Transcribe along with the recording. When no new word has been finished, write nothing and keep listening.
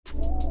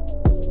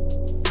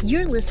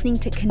You're listening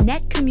to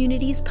Connect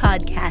Communities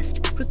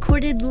podcast,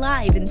 recorded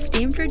live in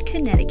Stamford,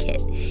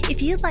 Connecticut.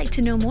 If you'd like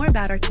to know more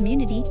about our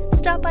community,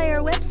 stop by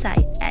our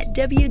website at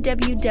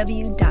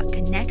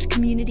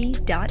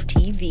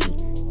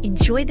www.connectcommunity.tv.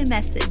 Enjoy the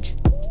message.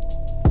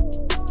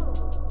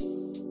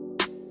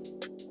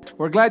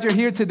 We're glad you're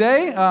here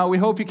today. We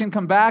hope you can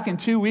come back in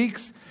 2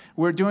 weeks.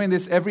 We're doing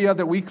this every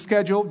other week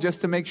schedule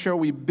just to make sure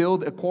we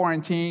build a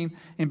quarantine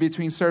in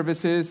between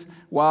services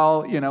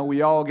while,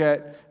 we all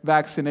get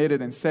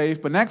vaccinated and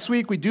safe. But next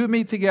week we do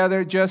meet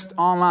together just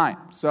online.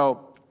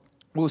 So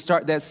we'll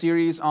start that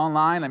series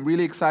online. I'm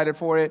really excited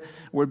for it.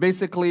 We're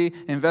basically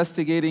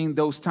investigating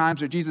those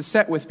times where Jesus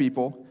sat with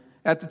people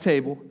at the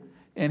table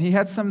and he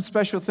had some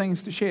special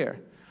things to share.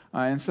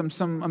 And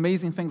some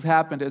amazing things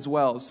happened as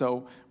well.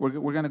 So we're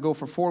going to go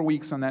for 4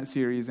 weeks on that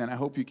series, and I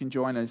hope you can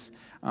join us.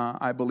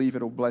 I believe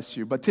it will bless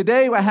you. But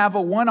today I have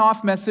a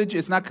one-off message.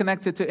 It's not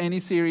connected to any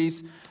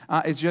series.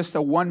 It's just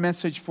a one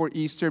message for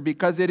Easter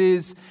because it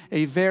is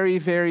a very,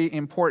 very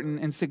important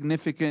and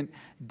significant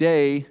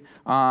day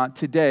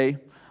today.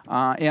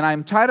 And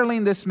I'm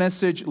titling this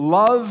message,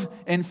 Love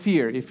and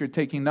Fear. If you're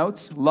taking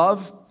notes,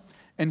 Love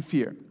and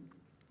Fear.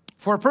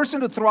 For a person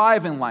to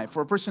thrive in life,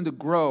 for a person to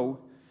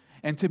grow,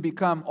 and to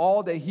become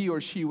all that he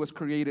or she was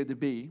created to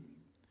be,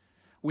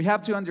 we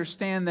have to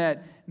understand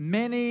that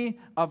many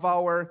of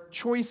our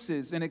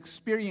choices and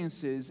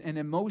experiences and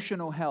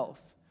emotional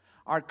health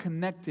are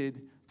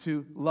connected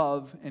to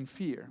love and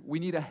fear. We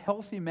need a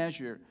healthy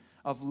measure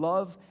of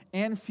love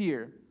and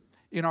fear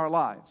in our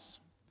lives.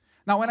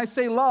 Now, when I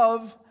say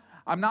love,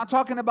 I'm not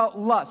talking about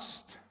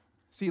lust.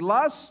 See,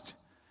 lust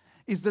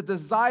is the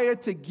desire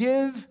to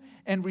give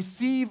and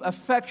receive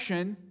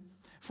affection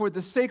for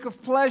the sake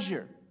of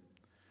pleasure,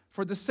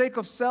 for the sake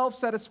of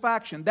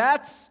self-satisfaction.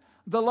 That's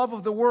the love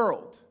of the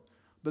world.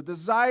 The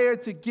desire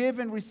to give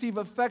and receive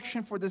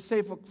affection for the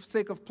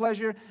sake of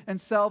pleasure and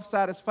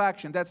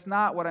self-satisfaction. That's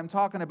not what I'm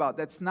talking about.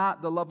 That's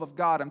not the love of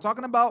God. I'm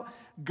talking about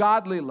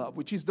godly love,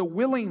 which is the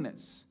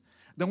willingness.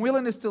 The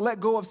willingness to let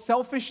go of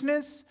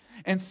selfishness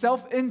and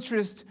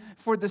self-interest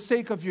for the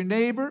sake of your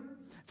neighbor,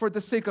 for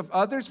the sake of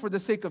others, for the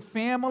sake of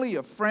family,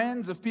 of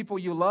friends, of people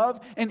you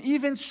love, and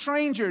even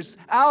strangers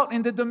out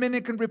in the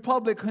Dominican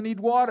Republic who need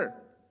water.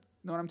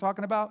 Know what I'm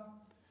talking about?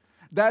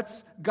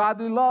 That's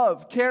godly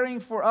love,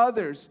 caring for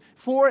others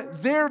for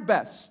their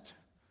best,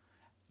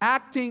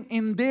 acting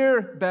in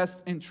their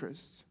best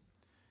interests.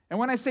 And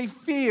when I say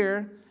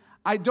fear,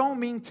 I don't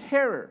mean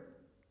terror.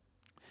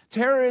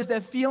 Terror is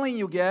that feeling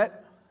you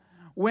get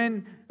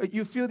when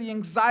you feel the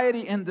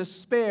anxiety and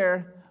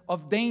despair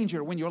of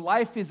danger, when your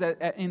life is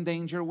in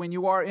danger, when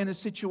you are in a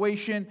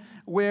situation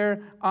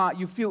where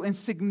you feel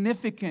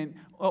insignificant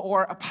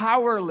or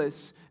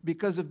powerless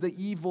because of the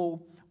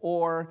evil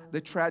or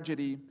the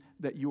tragedy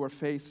that you are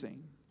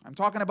facing. I'm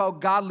talking about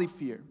godly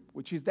fear,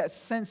 which is that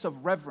sense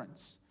of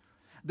reverence,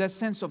 that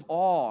sense of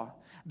awe,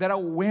 that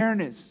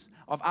awareness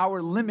of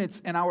our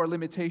limits and our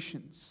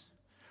limitations.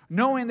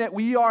 Knowing that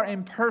we are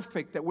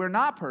imperfect, that we're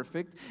not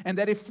perfect, and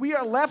that if we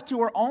are left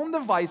to our own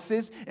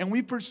devices and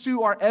we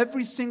pursue our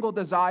every single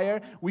desire,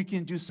 we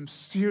can do some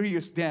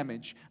serious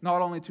damage,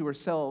 not only to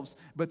ourselves,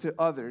 but to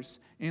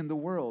others in the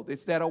world.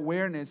 It's that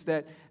awareness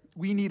that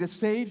we need a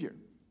Savior.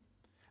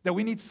 That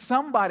we need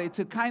somebody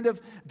to kind of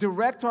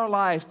direct our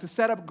lives, to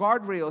set up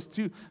guardrails,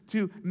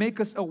 to make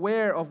us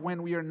aware of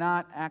when we are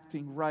not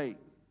acting right.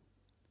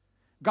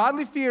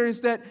 Godly fear is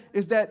that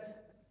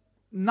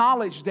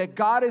knowledge that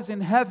God is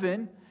in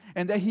heaven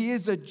and that He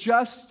is a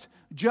just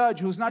judge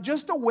who's not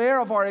just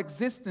aware of our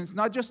existence,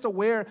 not just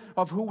aware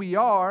of who we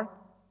are,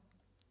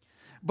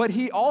 but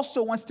He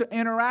also wants to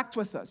interact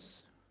with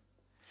us.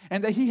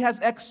 And that He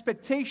has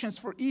expectations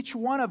for each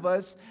one of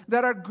us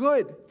that are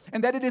good.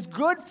 And that it is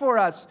good for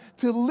us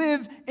to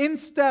live in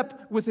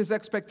step with His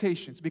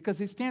expectations because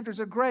His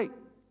standards are great.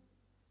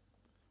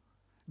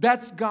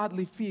 That's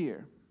godly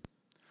fear.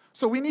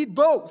 So we need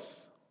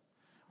both.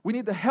 We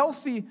need the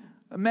healthy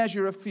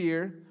measure of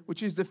fear,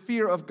 which is the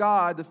fear of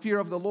God, the fear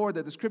of the Lord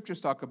that the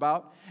Scriptures talk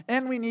about.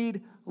 And we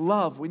need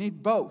love. We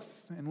need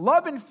both. And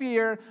love and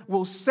fear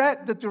will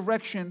set the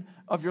direction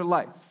of your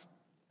life.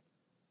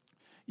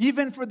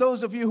 Even for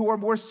those of you who are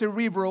more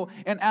cerebral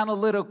and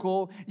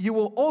analytical, you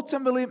will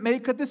ultimately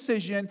make a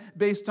decision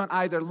based on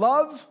either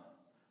love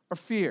or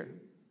fear.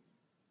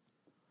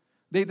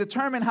 They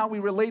determine how we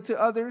relate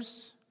to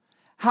others,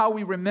 how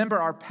we remember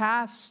our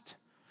past,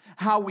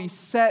 how we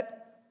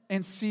set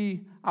and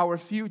see our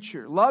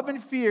future. Love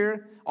and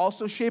fear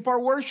also shape our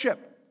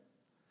worship.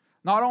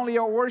 Not only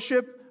our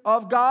worship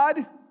of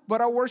God, but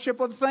our worship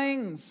of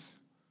things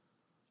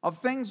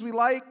we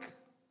like,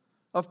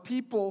 of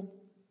people.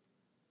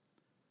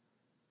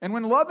 And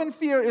when love and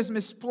fear is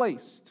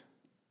misplaced,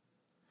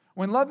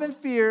 when love and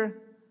fear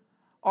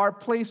are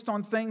placed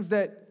on things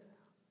that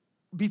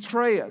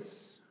betray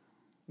us,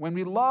 when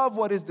we love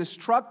what is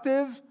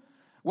destructive,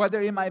 whether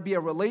it might be a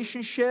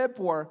relationship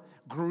or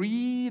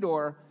greed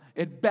or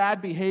a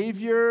bad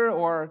behavior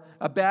or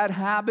a bad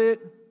habit,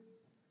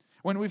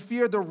 when we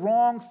fear the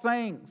wrong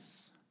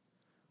things,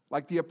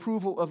 like the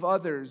approval of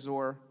others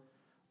or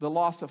the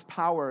loss of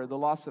power, the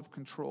loss of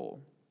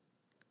control,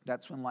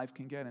 that's when life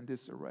can get in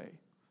disarray.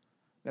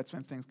 That's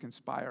when things can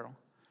spiral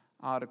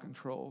out of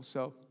control.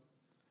 So,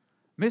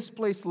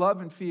 misplaced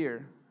love and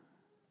fear,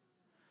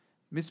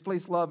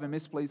 misplaced love and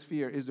misplaced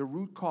fear is the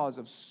root cause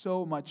of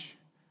so much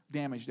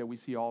damage that we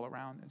see all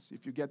around us.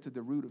 If you get to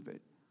the root of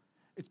it,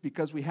 it's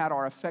because we had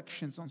our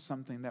affections on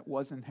something that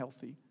wasn't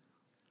healthy,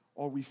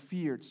 or we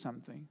feared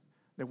something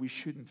that we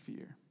shouldn't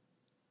fear.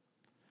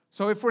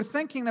 So if we're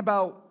thinking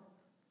about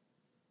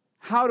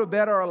how to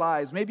better our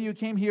lives, maybe you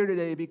came here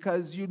today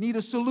because you need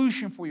a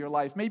solution for your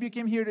life. Maybe you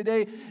came here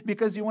today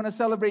because you want to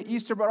celebrate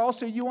Easter, but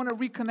also you want to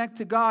reconnect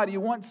to God. You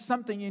want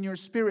something in your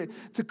spirit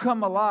to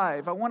come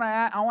alive. I want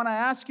to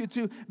ask you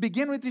to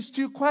begin with these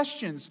two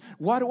questions.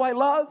 What do I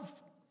love?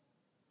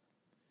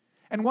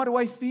 And what do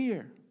I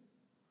fear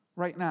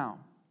right now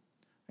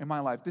in my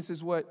life? This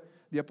is what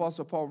the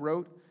Apostle Paul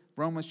wrote,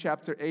 Romans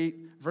chapter 8,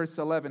 verse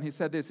 11. He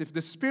said this: if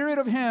the spirit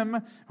of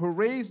him who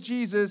raised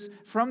Jesus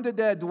from the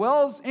dead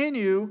dwells in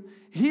you,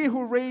 he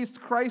who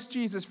raised Christ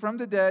Jesus from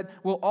the dead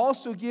will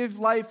also give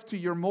life to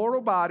your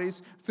mortal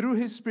bodies through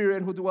his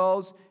spirit who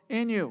dwells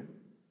in you.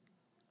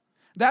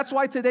 That's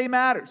why today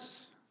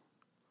matters.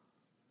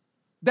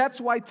 That's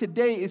why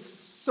today is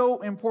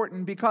so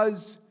important,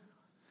 because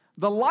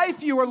the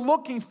life you are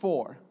looking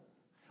for,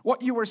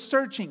 what you are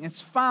searching,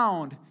 is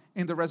found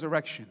in the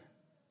resurrection.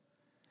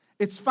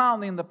 It's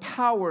found in the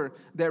power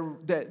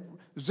that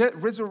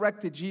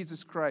resurrected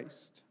Jesus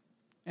Christ.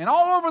 And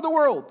all over the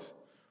world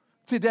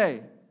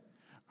today,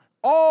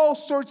 all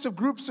sorts of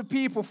groups of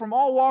people from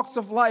all walks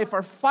of life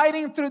are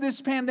fighting through this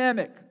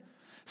pandemic.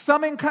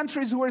 Some in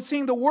countries who are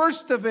seeing the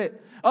worst of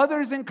it.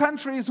 Others in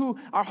countries who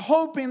are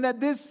hoping that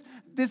this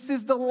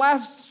is the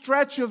last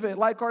stretch of it,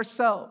 like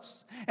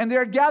ourselves. And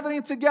they're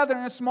gathering together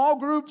in small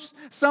groups,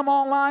 some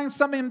online,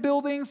 some in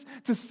buildings,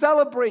 to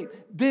celebrate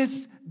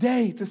this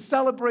day, to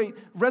celebrate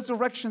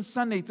Resurrection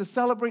Sunday, to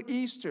celebrate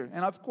Easter.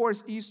 And of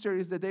course, Easter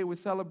is the day we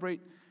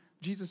celebrate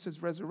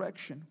Jesus'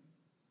 resurrection.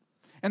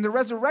 And the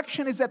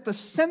resurrection is at the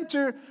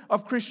center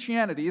of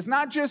Christianity. It's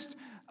not just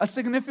a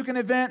significant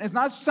event. It's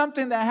not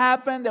something that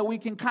happened that we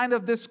can kind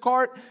of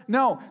discard.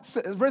 No,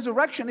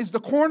 resurrection is the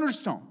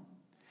cornerstone.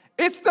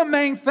 It's the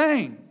main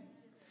thing.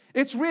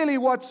 It's really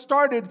what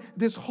started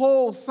this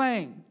whole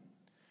thing.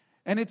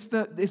 And it's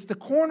the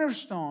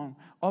cornerstone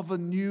of a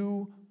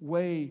new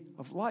way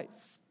of life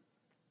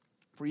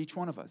for each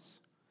one of us.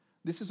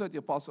 This is what the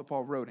Apostle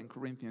Paul wrote in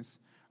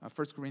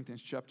 1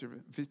 Corinthians chapter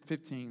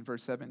 15,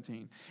 verse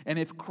 17. And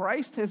if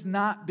Christ has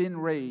not been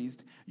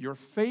raised, your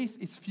faith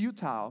is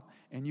futile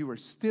and you are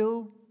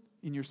still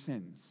in your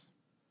sins.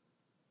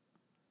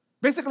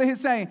 Basically, he's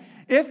saying,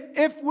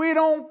 if we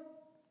don't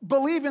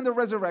believe in the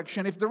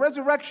resurrection, if the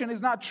resurrection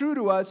is not true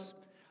to us,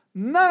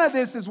 none of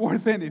this is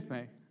worth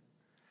anything.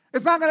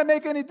 It's not going to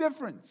make any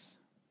difference.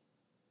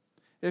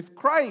 If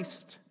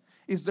Christ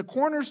is the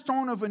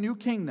cornerstone of a new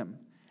kingdom,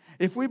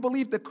 if we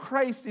believe that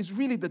Christ is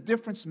really the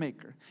difference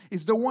maker,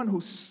 is the one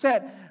who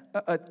set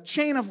a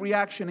chain of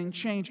reaction and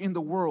change in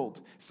the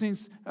world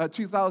since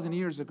 2,000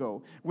 years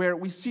ago, where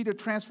we see the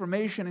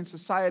transformation in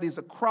societies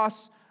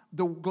across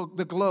the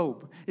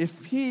globe.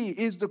 If he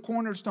is the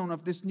cornerstone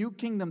of this new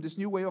kingdom, this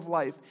new way of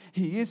life,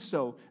 he is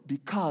so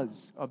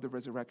because of the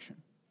resurrection.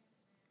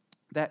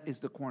 That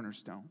is the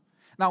cornerstone.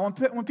 Now,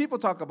 when people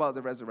talk about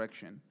the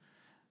resurrection,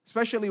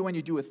 especially when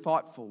you do it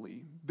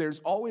thoughtfully, there's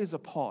always a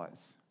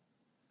pause.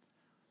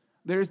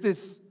 There's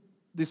this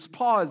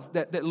pause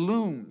that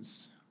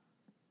looms.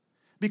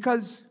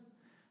 Because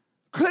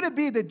could it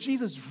be that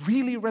Jesus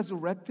really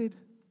resurrected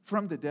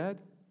from the dead?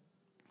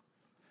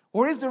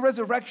 Or is the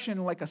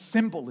resurrection like a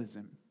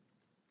symbolism?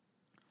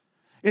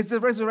 Is the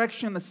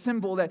resurrection a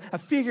symbol, a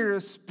figure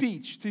of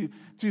speech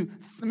to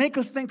make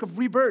us think of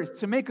rebirth,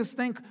 to make us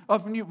think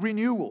of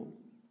renewal?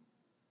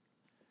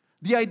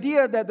 The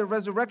idea that the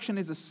resurrection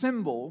is a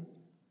symbol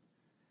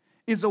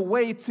is a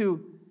way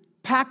to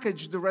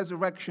package the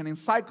resurrection in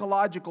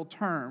psychological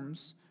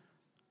terms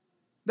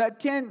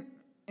that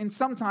and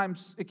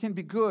sometimes it can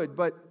be good,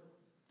 but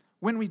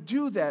when we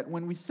do that,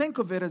 when we think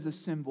of it as a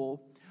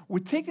symbol, we're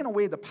taking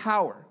away the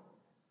power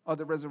of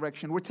the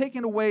resurrection. We're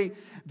taking away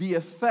the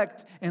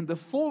effect and the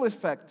full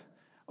effect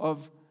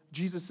of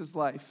Jesus'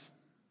 life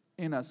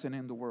in us and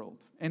in the world.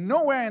 And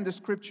nowhere in the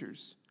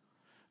scriptures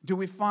do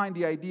we find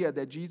the idea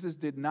that Jesus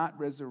did not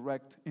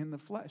resurrect in the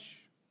flesh.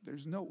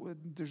 There's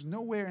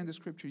nowhere in the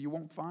scripture you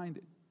won't find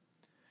it.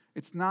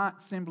 It's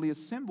not simply a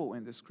symbol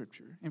in the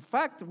scripture. In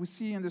fact, we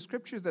see in the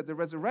scriptures that the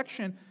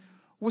resurrection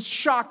was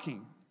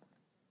shocking.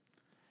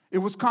 It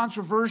was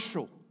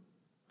controversial.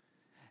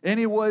 And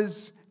it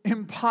was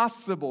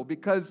impossible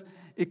because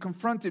it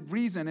confronted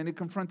reason and it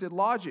confronted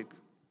logic.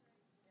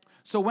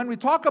 So when we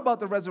talk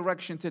about the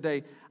resurrection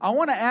today, I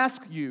want to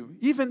ask you,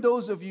 even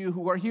those of you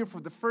who are here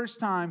for the first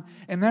time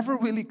and never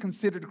really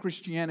considered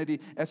Christianity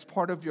as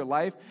part of your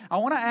life, I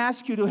want to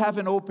ask you to have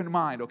an open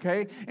mind,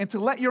 okay? And to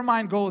let your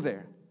mind go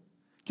there.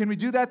 Can we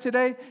do that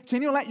today?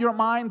 Can you let your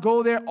mind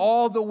go there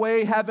all the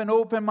way, have an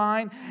open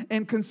mind,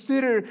 and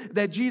consider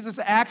that Jesus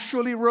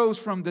actually rose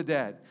from the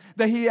dead,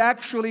 that He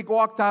actually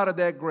walked out of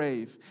that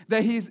grave,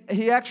 that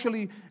He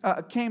actually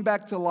came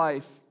back to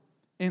life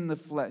in the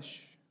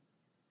flesh?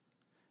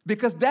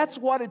 Because that's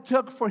what it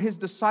took for His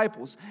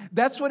disciples.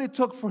 That's what it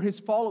took for His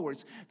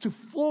followers to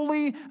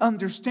fully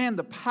understand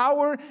the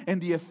power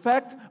and the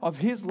effect of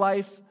His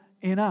life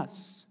in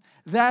us.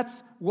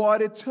 That's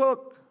what it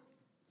took.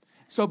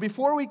 So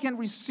before we can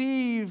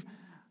receive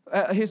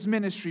His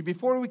ministry,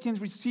 before we can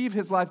receive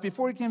His life,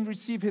 before we can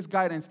receive His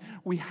guidance,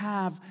 we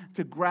have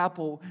to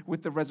grapple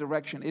with the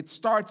resurrection. It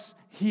starts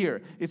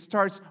here. It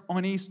starts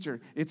on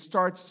Easter. It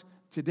starts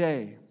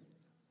today.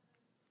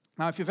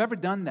 Now, if you've ever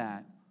done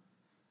that,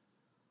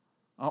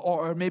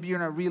 or maybe you're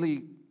not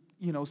really,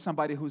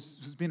 somebody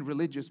who's been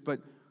religious,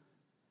 but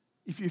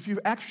if you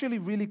actually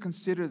really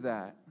consider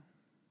that,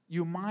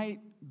 you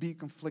might be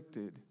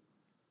conflicted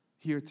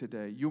here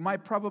today. You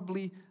might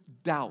probably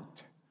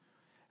doubt.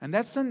 And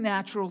that's a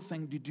natural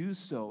thing to do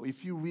so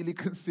if you really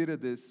consider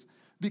this,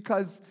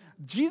 because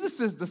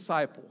Jesus'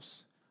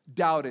 disciples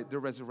doubted the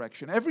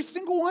resurrection. Every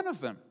single one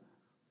of them.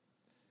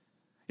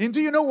 And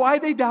do you know why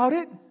they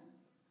doubted?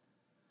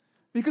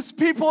 Because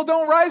people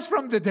don't rise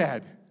from the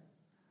dead.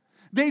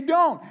 They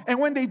don't. And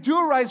when they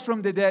do rise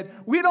from the dead,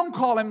 we don't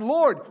call Him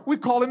Lord. We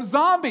call Him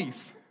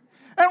zombies.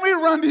 And we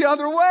run the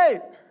other way.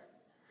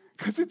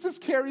 Because it's a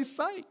scary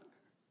sight.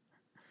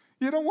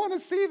 You don't want to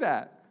see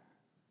that.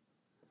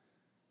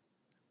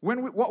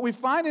 What we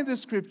find in the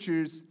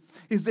Scriptures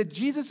is that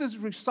Jesus'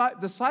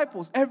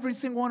 disciples, every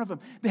single one of them,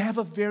 they had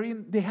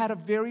a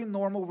very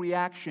normal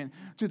reaction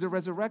to the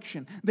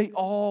resurrection. They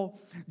all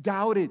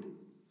doubted.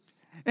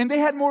 And they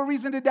had more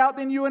reason to doubt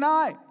than you and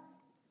I.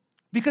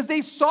 Because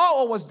they saw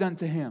what was done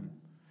to Him.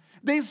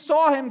 They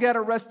saw Him get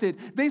arrested.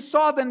 They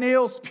saw the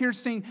nails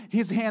piercing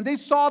His hand. They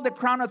saw the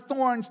crown of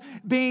thorns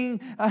being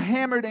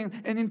hammered and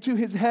into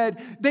His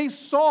head. They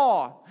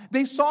saw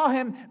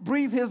Him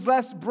breathe His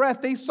last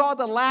breath. They saw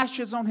the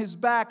lashes on His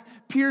back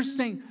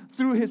piercing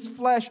through His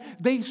flesh.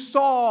 They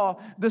saw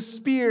the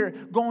spear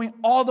going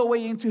all the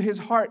way into His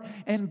heart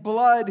and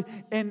blood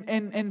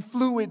and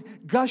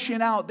fluid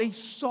gushing out. They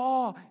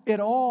saw it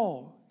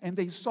all. And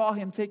they saw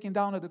Him taken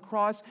down to the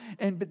cross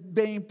and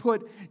being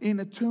put in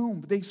a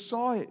tomb. They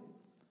saw it.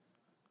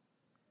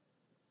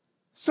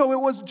 So it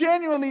was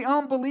genuinely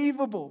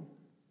unbelievable.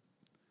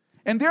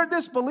 And their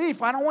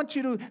disbelief, I don't want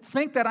you to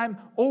think that I'm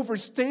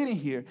overstating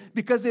here,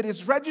 because it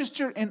is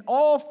registered in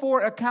all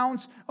four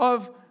accounts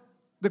of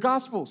the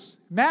Gospels.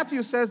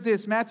 Matthew says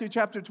this, Matthew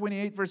chapter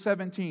 28, verse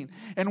 17.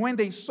 And when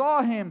they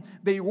saw Him,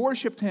 they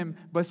worshiped Him,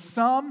 but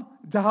some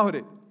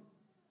doubted.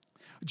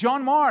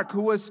 John Mark,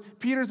 who was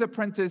Peter's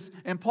apprentice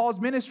and Paul's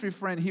ministry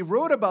friend, he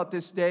wrote about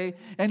this day,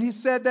 and he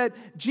said that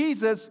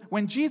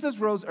when Jesus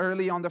rose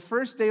early on the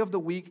first day of the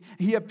week,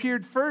 He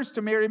appeared first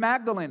to Mary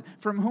Magdalene,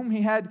 from whom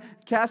He had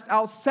cast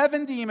out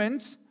 7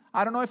 demons.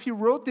 I don't know if he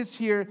wrote this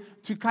here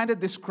to kind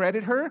of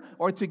discredit her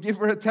or to give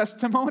her a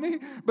testimony,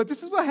 but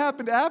this is what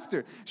happened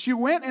after. She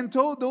went and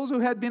told those who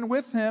had been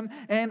with Him,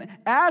 and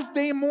as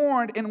they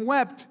mourned and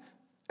wept,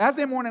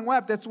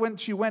 that's when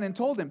she went and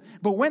told them.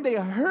 But when they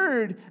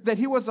heard that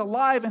He was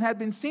alive and had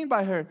been seen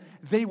by her,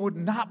 they would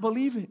not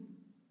believe it.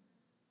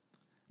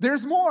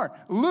 There's more.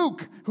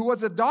 Luke, who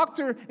was a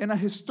doctor and a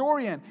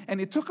historian, and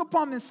he took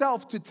upon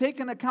himself to take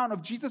an account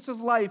of Jesus'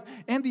 life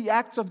and the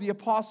Acts of the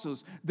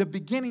Apostles, the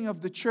beginning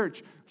of the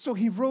church. So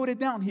he wrote it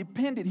down, he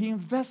penned it, he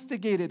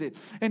investigated it,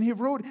 and he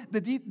wrote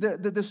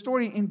the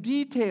story in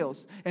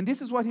details. And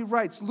this is what he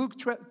writes, Luke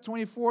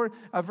 24,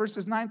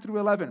 verses 9 through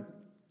 11.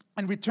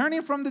 And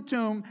returning from the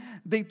tomb,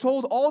 they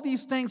told all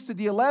these things to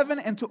the 11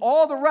 and to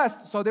all the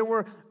rest. So there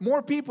were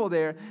more people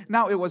there.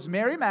 Now it was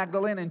Mary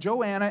Magdalene and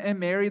Joanna and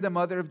Mary, the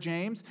mother of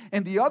James,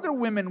 and the other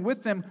women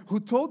with them who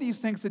told these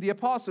things to the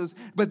apostles.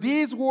 But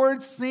these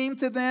words seemed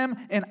to them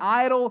an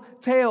idle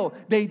tale.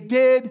 They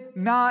did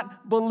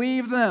not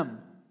believe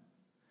them.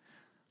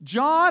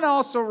 John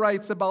also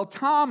writes about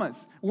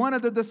Thomas, one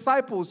of the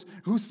disciples,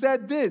 who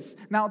said this.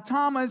 Now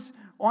Thomas,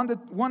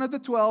 one of the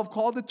 12,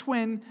 called the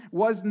twin,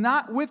 was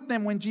not with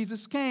them when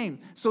Jesus came.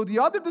 So the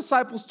other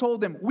disciples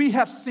told him, "We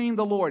have seen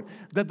the Lord."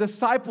 The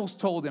disciples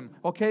told him,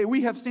 okay,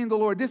 "We have seen the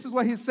Lord." This is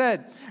what he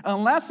said.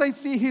 "Unless I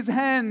see in his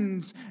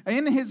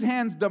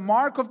hands the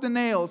mark of the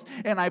nails,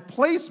 and I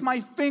place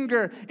my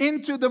finger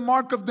into the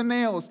mark of the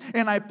nails,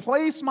 and I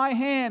place my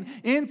hand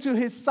into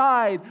his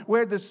side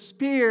where the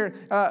spear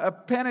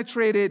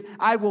penetrated,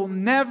 I will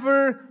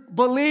never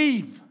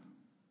believe."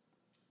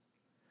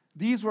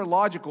 These were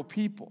logical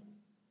people.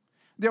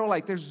 They were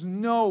like, "There's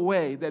no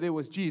way that it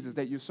was Jesus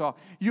that you saw.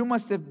 You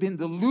must have been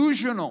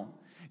delusional.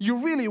 You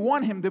really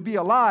want him to be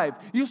alive.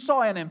 You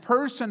saw an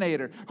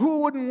impersonator. Who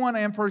wouldn't want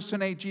to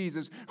impersonate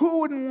Jesus? Who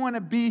wouldn't want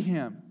to be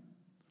him?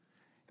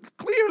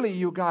 Clearly,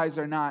 you guys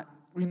are not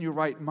in your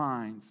right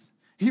minds."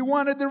 He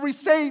wanted the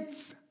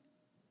receipts.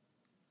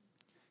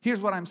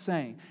 Here's what I'm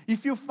saying.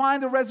 If you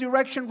find the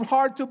resurrection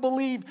hard to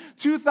believe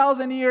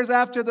 2,000 years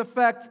after the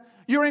fact,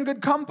 you're in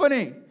good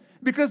company,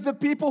 because the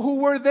people who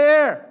were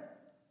there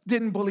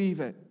didn't believe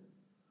it.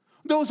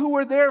 Those who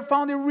were there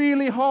found it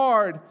really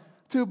hard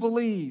to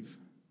believe.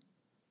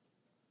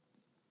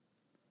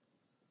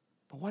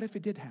 But what if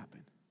it did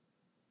happen?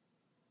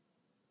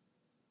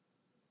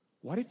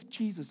 What if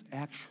Jesus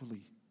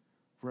actually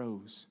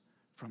rose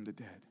from the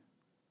dead?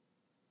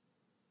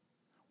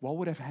 What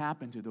would have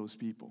happened to those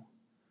people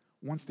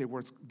once they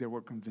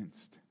were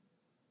convinced?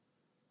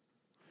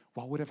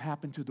 What would have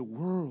happened to the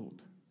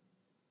world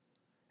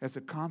as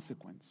a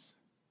consequence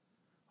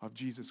of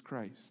Jesus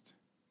Christ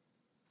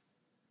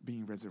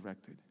being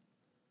resurrected?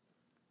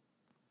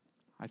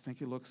 I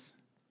think it looks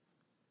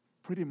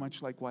pretty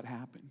much like what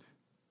happened.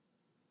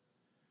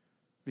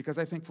 Because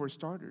I think, for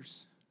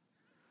starters,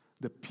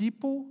 the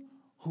people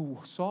who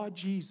saw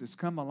Jesus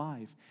come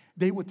alive,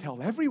 they would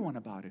tell everyone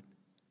about it.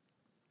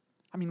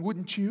 I mean,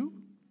 wouldn't you?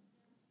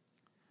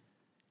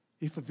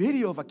 If a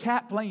video of a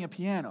cat playing a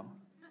piano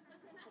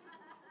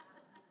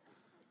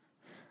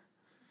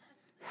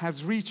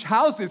has reached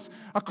houses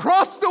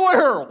across the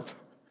world,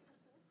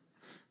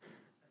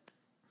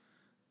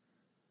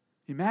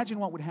 imagine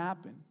what would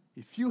happen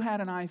if you had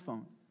an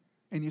iPhone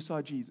and you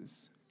saw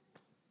Jesus.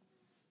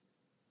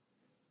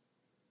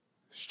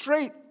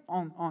 Straight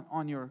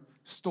on your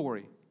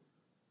story.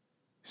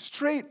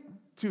 Straight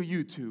to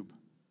YouTube.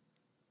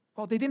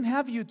 Well, they didn't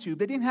have YouTube.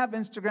 They didn't have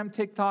Instagram,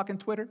 TikTok, and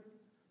Twitter.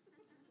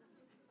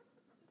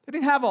 They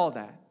didn't have all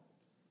that.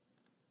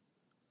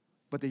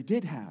 But they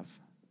did have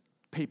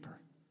paper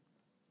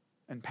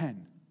and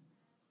pen.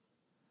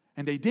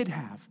 And they did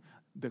have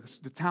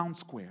the town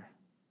square.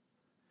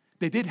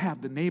 They did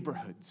have the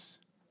neighborhoods.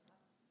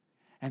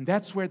 And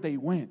that's where they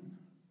went.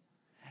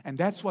 And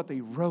that's what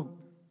they wrote.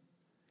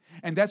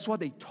 And that's what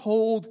they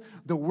told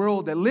the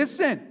world, that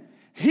listen,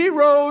 he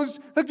rose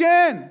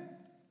again.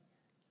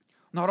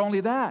 Not only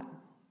that,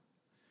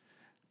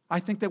 I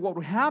think that what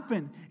would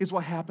happen is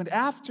what happened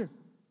after.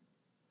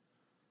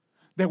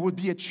 There would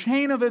be a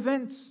chain of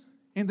events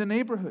in the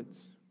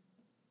neighborhoods.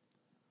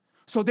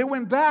 So they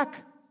went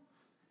back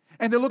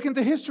and they look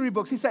into history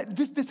books. He said,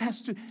 this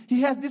has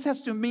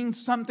to mean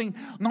something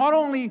not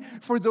only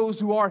for those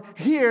who are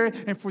here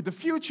and for the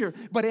future,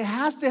 but it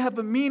has to have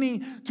a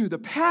meaning to the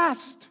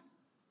past.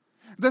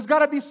 There's got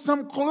to be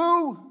some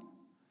clue.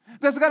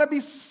 There's got to be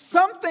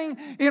something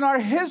in our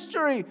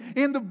history,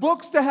 in the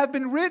books that have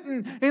been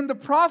written, in the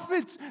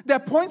prophets,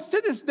 that points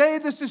to this day,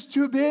 this is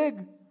too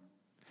big.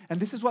 And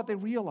this is what they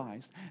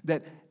realized,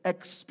 that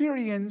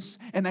experience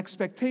and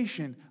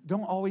expectation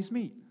don't always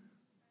meet.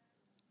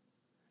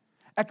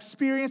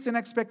 Experience and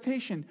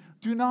expectation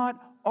do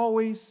not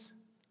always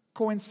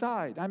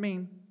coincide. I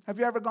mean, have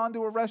you ever gone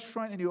to a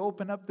restaurant and you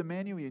open up the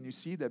menu and you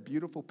see that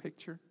beautiful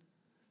picture?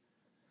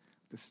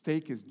 The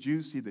steak is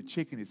juicy, the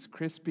chicken is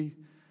crispy,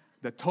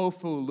 the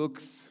tofu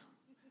looks,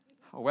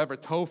 however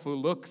tofu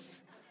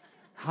looks.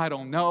 I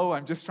don't know,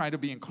 I'm just trying to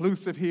be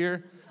inclusive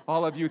here.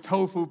 All of you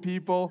tofu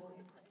people.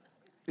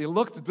 It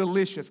looked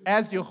delicious,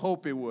 as you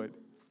hope it would.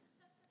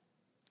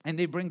 And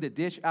they bring the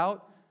dish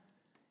out,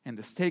 and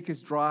the steak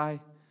is dry,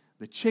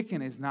 the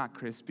chicken is not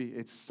crispy,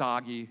 it's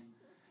soggy,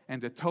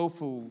 and the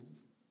tofu,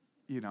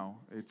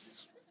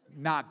 it's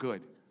not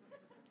good.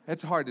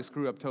 It's hard to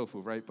screw up tofu,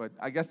 right? But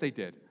I guess they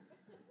did.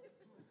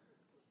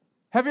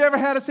 Have you ever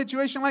had a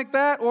situation like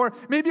that? Or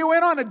maybe you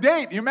went on a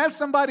date. You met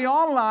somebody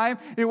online.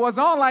 It was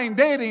online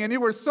dating, and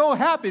you were so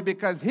happy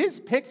because his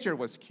picture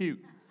was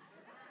cute.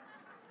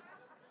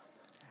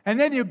 And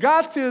then you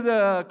got to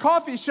the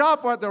coffee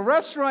shop or at the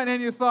restaurant,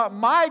 and you thought,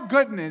 my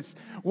goodness,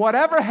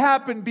 whatever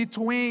happened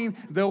between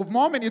the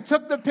moment you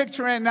took the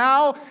picture and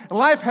now,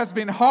 life has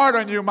been hard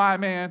on you, my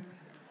man.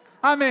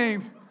 I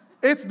mean,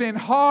 it's been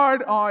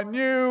hard on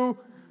you.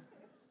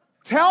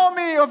 Tell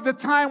me of the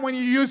time when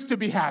you used to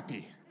be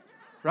happy.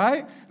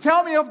 Right?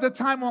 Tell me of the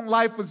time when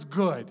life was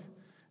good.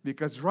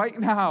 Because right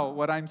now,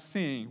 what I'm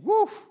seeing,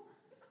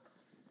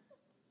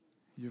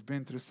 you've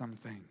been through some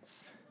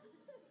things.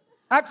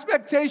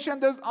 Expectation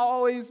doesn't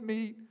always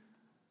meet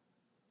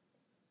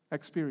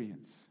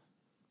experience.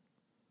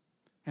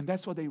 And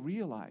that's what they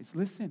realize.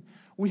 Listen,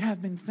 we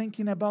have been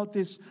thinking about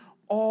this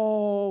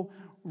all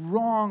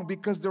wrong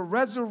because the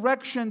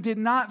resurrection did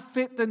not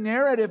fit the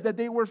narrative that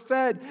they were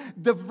fed.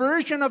 The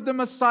version of the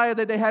Messiah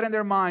that they had in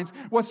their minds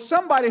was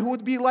somebody who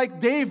would be like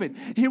David.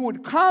 He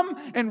would come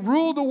and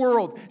rule the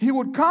world. He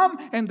would come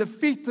and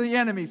defeat the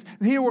enemies.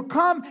 He would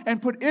come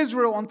and put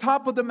Israel on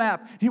top of the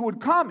map. He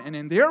would come and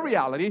in their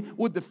reality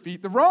would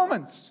defeat the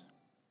Romans.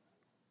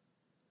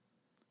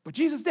 But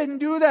Jesus didn't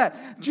do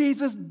that.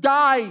 Jesus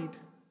died.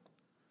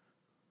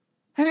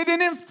 And he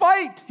didn't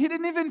fight. He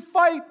didn't even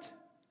fight.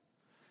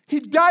 He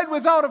died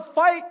without a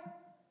fight.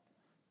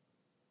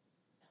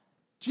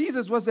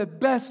 Jesus was at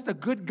best a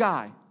good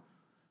guy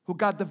who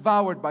got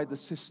devoured by the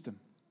system.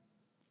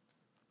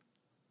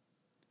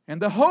 And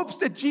the hopes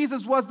that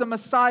Jesus was the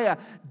Messiah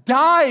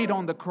died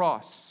on the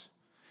cross.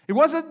 It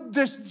wasn't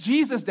just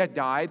Jesus that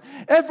died.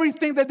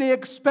 Everything that they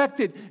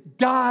expected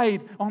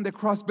died on the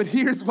cross. But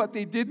here's what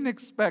they didn't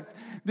expect.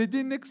 They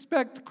didn't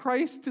expect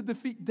Christ to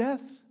defeat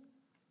death.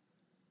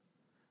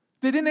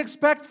 They didn't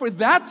expect for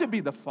that to be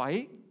the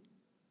fight.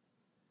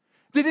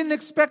 They didn't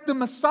expect the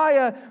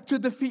Messiah to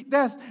defeat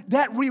death.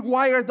 That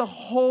rewired the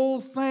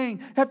whole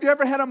thing. Have you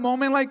ever had a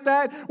moment like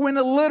that when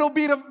a little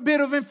bit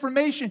of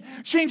information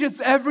changes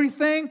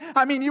everything?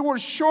 I mean, you were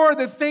sure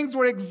that things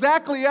were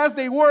exactly as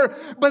they were,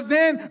 but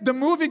then the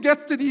movie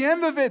gets to the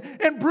end of it,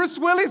 and Bruce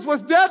Willis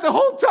was dead the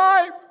whole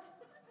time.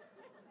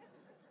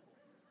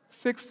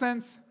 Sixth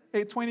Sense,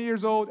 20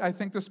 years old. I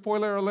think the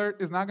spoiler alert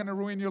is not going to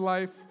ruin your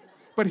life,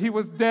 but he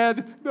was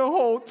dead the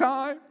whole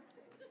time.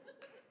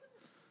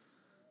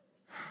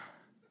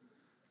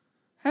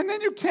 And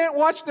then you can't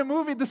watch the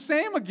movie the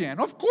same again.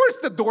 Of course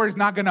the door is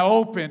not going to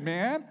open,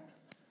 man.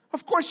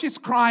 Of course she's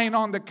crying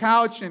on the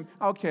couch and,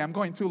 okay, I'm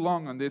going too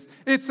long on this.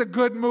 It's a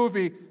good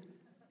movie.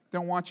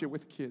 Don't watch it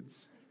with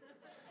kids.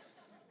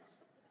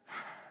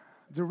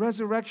 The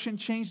resurrection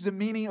changed the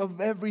meaning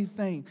of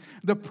everything.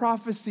 The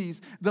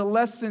prophecies, the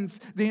lessons,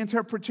 the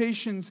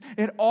interpretations,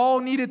 it all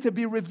needed to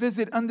be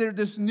revisited under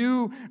this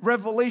new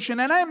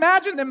revelation. And I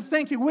imagine them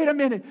thinking, wait a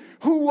minute,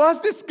 who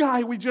was this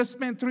guy we just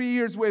spent 3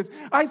 years with?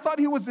 I thought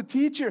he was a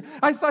teacher.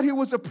 I thought he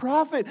was a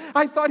prophet.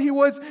 I thought he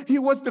was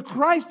the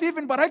Christ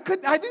even, but I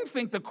didn't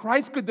think the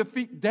Christ could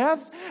defeat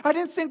death. I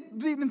didn't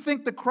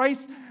think the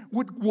Christ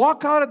would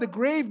walk out of the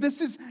grave.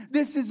 This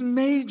is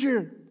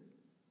major.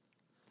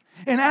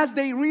 And as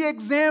they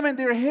re-examined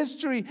their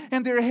history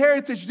and their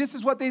heritage, this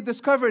is what they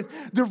discovered.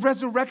 The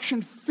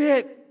resurrection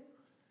fit.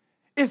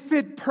 It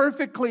fit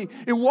perfectly.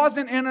 It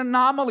wasn't an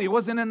anomaly. It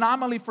was an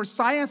anomaly for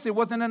science. It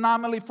was an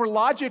anomaly for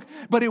logic.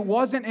 But it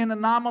wasn't an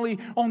anomaly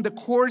on the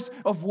course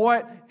of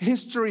what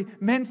history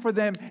meant for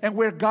them and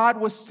where God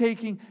was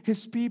taking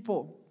His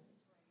people.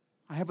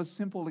 I have a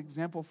simple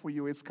example for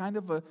you. It's kind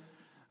of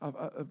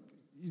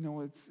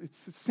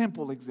it's a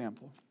simple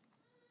example.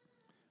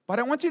 But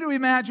I want you to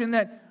imagine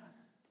that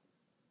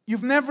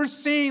you've never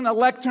seen a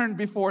lectern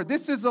before.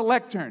 This is a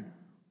lectern,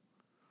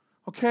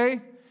 okay?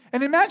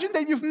 And imagine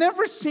that you've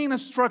never seen a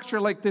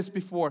structure like this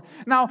before.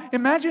 Now,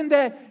 imagine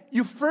that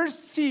you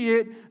first see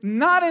it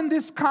not in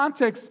this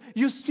context.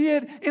 You see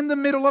it in the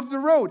middle of the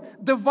road,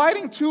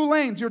 dividing two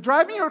lanes. You're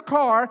driving your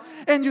car,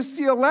 and you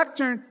see a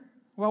lectern.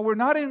 Well, we're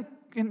not in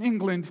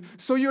England.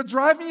 So you're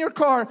driving your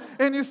car,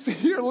 and you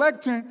see your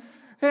lectern,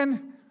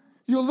 and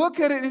you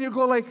look at it, and you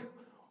go like,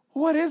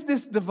 what is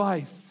this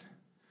device?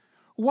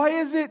 Why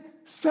is it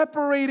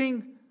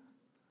separating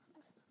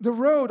the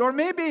road? Or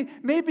maybe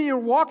you're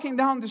walking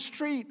down the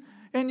street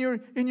and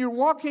you're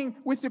walking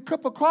with your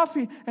cup of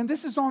coffee and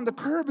this is on the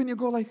curb and you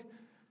go like,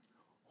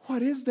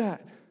 what is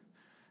that?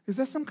 Is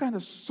that some kind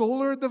of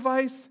solar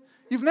device?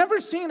 You've never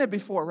seen it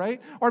before,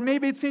 right? Or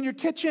maybe it's in your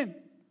kitchen.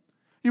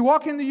 You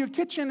walk into your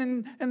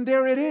kitchen and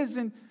there it is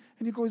and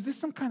you go, is this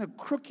some kind of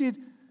crooked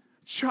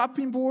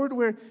chopping board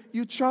where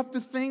you chop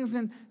the things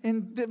and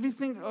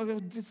everything?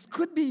 This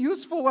could be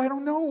useful. I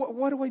don't know.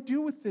 What do I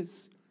do with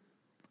this?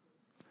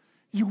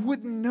 You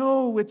wouldn't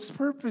know its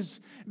purpose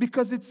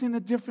because it's in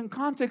a different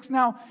context.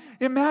 Now,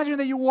 imagine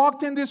that you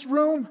walked in this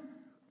room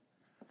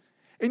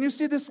and you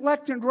see this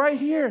lectern right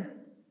here.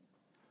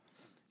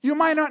 You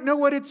might not know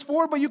what it's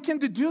for, but you can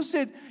deduce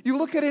it. You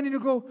look at it and you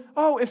go,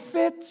 oh, it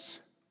fits.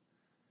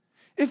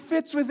 It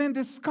fits within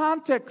this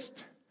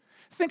context.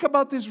 Think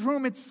about this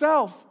room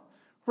itself.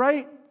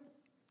 Right?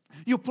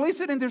 You place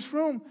it in this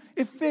room,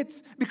 it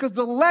fits because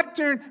the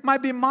lectern might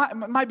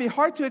be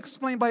hard to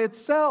explain by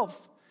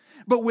itself,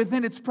 but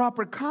within its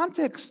proper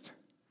context,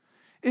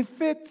 it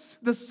fits.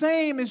 The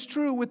same is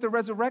true with the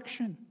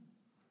resurrection.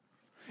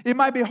 It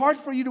might be hard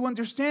for you to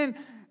understand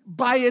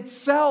by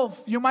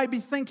itself. You might be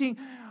thinking,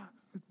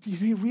 did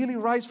He really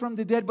rise from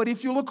the dead? But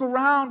if you look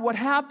around, what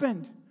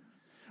happened?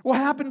 What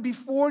happened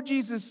before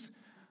Jesus?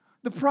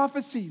 The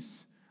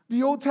prophecies.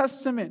 The Old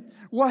Testament,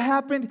 what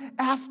happened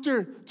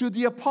after to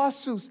the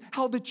apostles,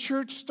 how the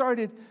church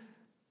started,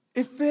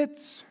 it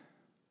fits.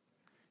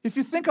 If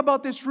you think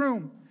about this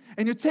room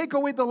and you take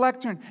away the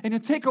lectern and you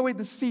take away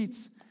the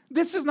seats,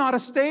 this is not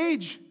a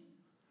stage.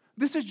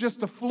 This is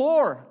just a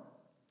floor.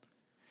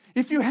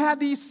 If you had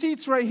these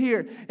seats right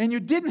here and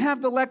you didn't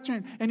have the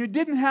lectern and you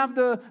didn't have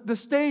the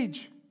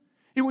stage,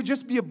 it would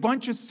just be a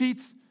bunch of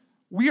seats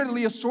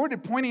weirdly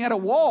assorted pointing at a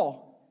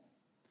wall.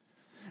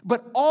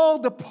 But all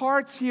the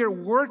parts here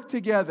work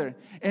together,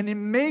 and it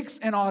makes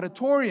an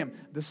auditorium.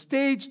 The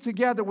stage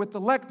together with the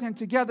lectern,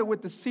 together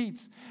with the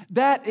seats.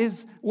 That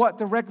is what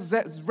the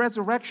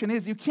resurrection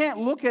is. You can't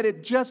look at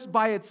it just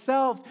by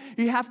itself.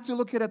 You have to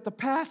look at the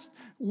past,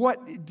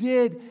 what it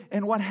did,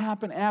 and what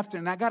happened after.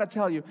 And I got to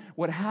tell you,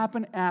 what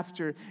happened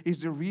after is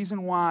the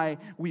reason why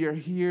we are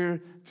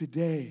here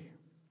today.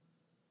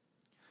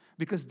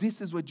 Because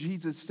this is what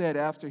Jesus said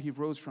after He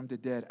rose from the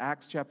dead.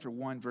 Acts chapter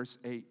 1, verse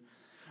 8.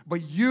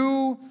 But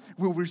you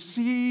will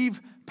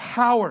receive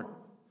power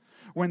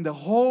when the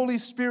Holy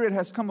Spirit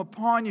has come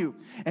upon you,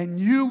 and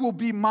you will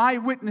be my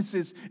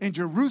witnesses in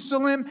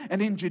Jerusalem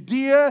and in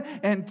Judea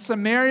and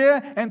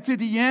Samaria and to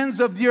the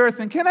ends of the earth.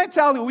 And can I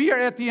tell you, we are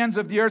at the ends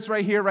of the earth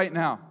right here, right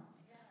now.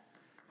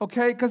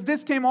 Okay? Because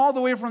this came all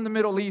the way from the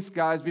Middle East,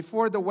 guys,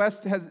 before the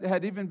West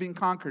had even been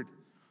conquered.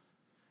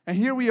 And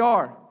here we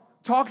are,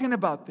 talking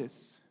about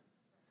this.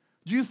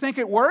 Do you think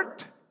it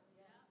worked?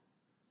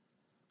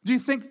 Do you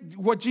think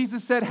what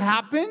Jesus said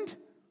happened?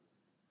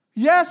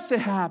 Yes, it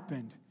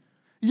happened.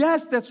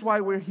 Yes, that's why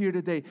we're here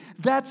today.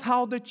 That's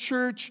how the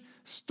church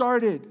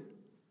started.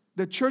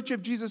 The Church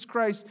of Jesus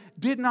Christ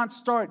did not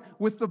start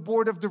with the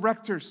board of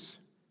directors.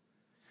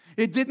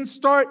 It didn't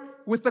start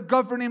with the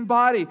governing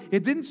body.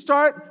 It didn't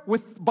start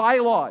with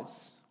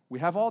bylaws. We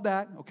have all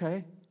that,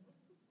 okay?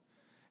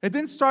 It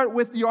didn't start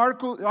with the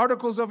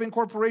articles of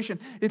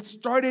incorporation. It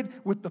started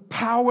with the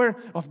power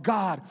of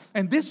God.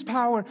 And this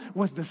power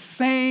was the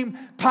same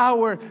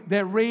power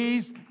that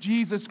raised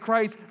Jesus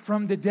Christ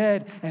from the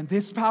dead. And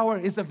this power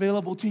is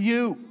available to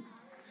you.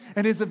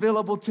 And is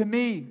available to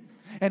me.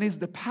 And is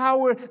the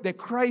power that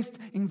Christ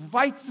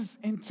invites us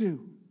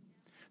into.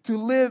 To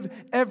live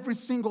every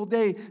single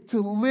day.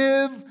 To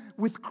live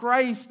with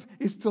Christ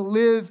is to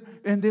live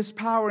in this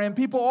power. And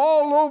people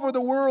all over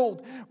the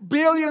world,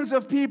 billions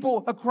of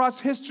people across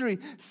history,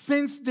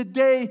 since the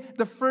day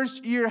the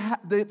first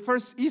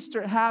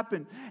Easter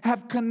happened,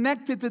 have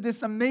connected to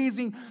this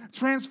amazing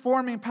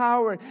transforming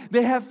power.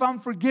 They have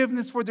found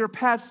forgiveness for their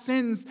past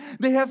sins.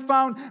 They have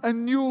found a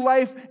new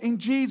life in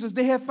Jesus.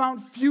 They have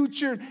found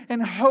future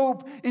and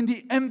hope in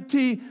the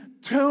empty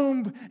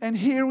tomb. And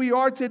here we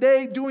are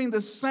today doing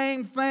the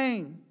same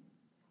thing.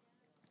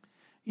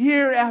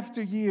 Year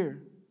after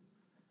year,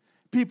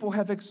 people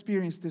have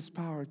experienced this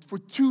power. For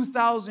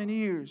 2,000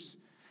 years,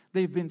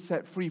 they've been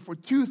set free. For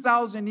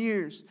 2,000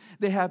 years,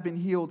 they have been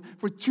healed.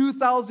 For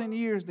 2,000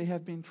 years, they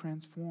have been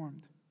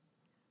transformed.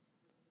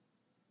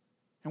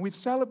 And we've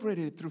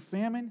celebrated it through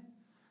famine,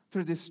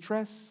 through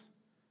distress,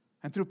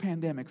 and through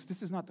pandemics.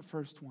 This is not the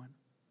first one.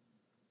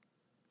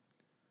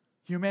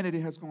 Humanity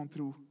has gone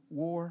through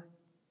war.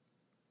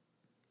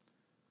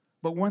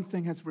 But one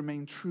thing has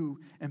remained true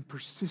and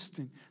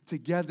persistent,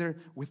 together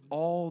with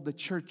all the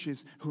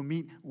churches who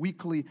meet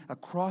weekly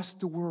across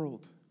the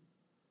world.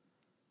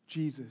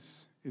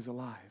 Jesus is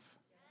alive.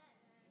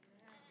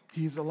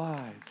 He's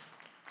alive.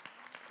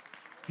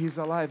 He's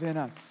alive in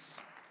us.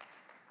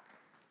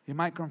 It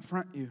might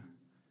confront you.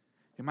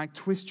 It might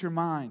twist your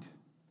mind.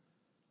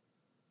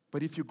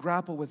 But if you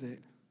grapple with it,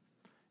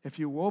 if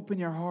you open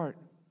your heart,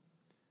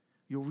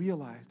 you'll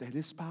realize that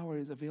this power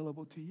is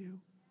available to you.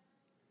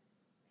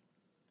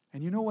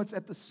 And you know what's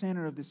at the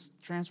center of this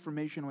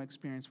transformational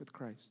experience with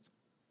Christ?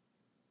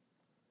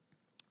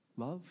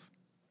 Love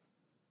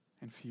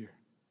and fear.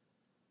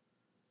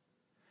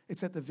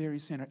 It's at the very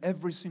center.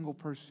 Every single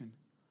person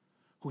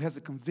who has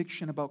a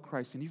conviction about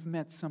Christ, and you've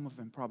met some of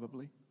them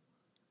probably,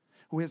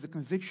 who has a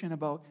conviction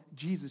about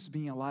Jesus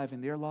being alive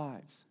in their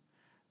lives,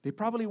 they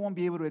probably won't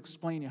be able to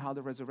explain to you how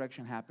the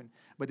resurrection happened,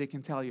 but they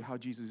can tell you how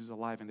Jesus is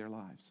alive in their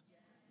lives.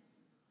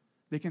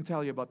 They can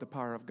tell you about the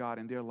power of God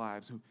in their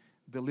lives, who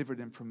delivered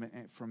them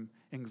from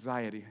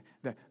anxiety,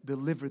 that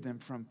delivered them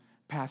from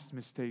past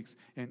mistakes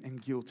and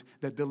guilt,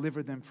 that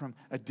delivered them from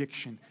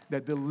addiction,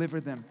 that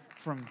delivered them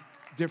from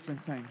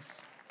different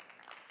things.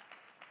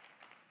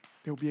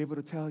 They'll be able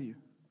to tell you.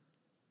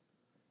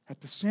 At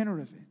the center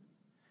of it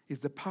is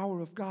the power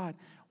of God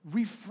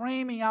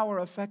reframing our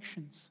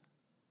affections,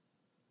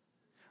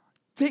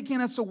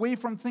 taking us away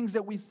from things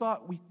that we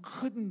thought we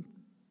couldn't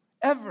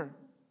ever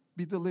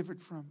be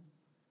delivered from,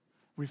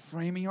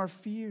 reframing our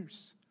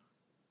fears.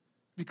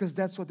 Because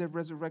that's what that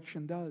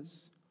resurrection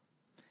does.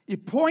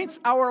 It points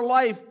our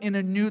life in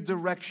a new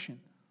direction.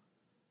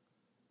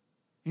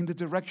 In the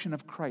direction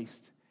of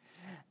Christ.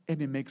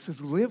 And it makes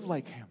us live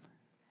like Him.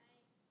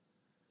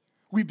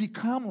 We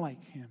become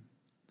like Him.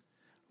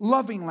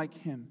 Loving like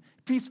Him.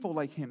 Peaceful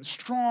like Him.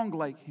 Strong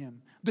like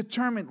Him.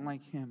 Determined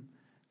like Him.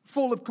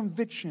 Full of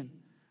conviction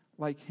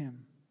like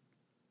Him.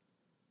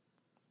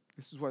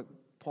 This is what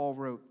Paul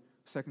wrote.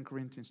 2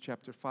 Corinthians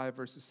chapter 5,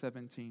 verses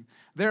 17.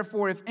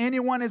 Therefore, if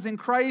anyone is in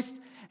Christ,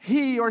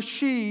 he or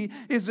she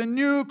is a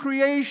new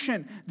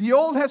creation. The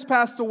old has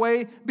passed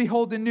away.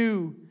 Behold, the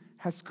new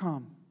has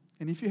come.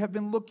 And if you have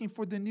been looking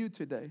for the new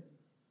today,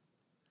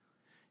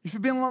 if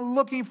you've been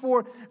looking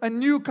for a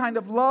new kind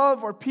of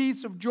love or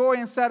peace, of joy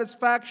and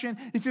satisfaction,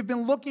 if you've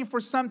been looking for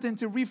something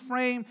to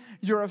reframe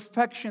your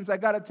affections, I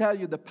got to tell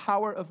you, the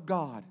power of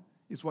God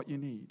is what you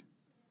need.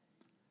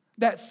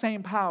 That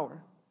same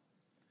power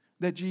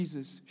that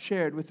Jesus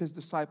shared with His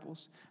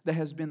disciples, that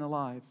has been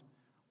alive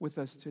with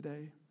us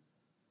today.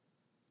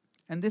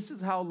 And this is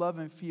how love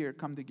and fear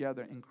come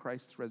together in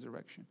Christ's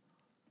resurrection.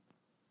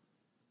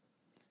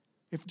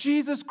 If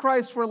Jesus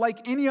Christ were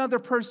like any other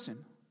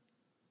person,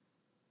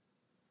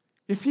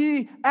 if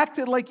He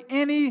acted like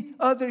any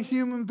other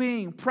human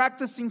being,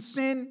 practicing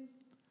sin,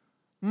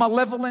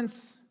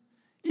 malevolence,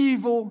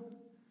 evil,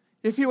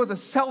 if He was a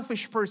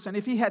selfish person,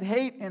 if He had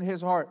hate in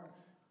His heart,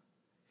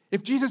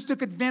 if Jesus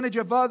took advantage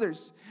of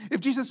others, if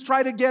Jesus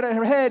tried to get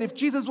ahead, if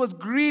Jesus was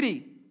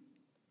greedy,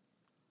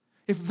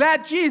 if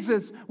that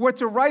Jesus were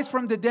to rise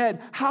from the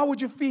dead, how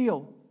would you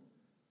feel?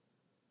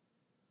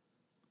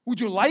 Would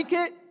you like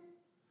it?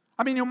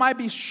 I mean, you might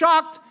be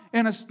shocked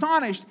and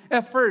astonished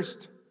at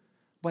first,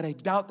 but I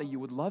doubt that you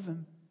would love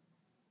Him.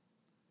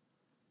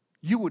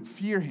 You would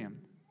fear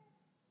Him,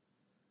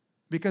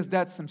 because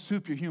that's some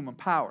superhuman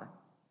power.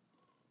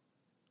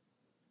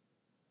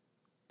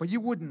 But you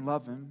wouldn't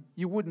love him.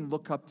 You wouldn't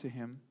look up to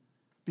him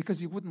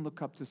because you wouldn't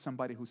look up to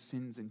somebody who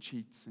sins and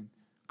cheats and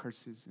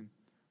curses and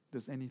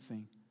does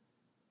anything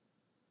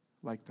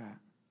like that.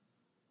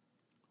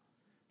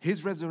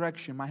 His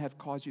resurrection might have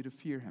caused you to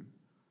fear him,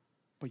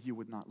 but you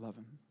would not love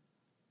him.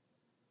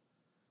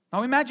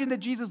 Now imagine that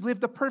Jesus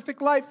lived a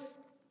perfect life,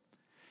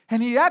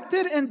 and he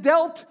acted and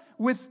dealt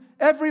with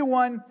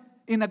everyone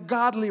in a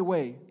godly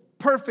way,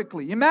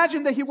 perfectly.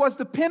 Imagine that he was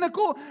the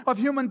pinnacle of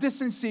human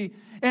decency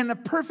and a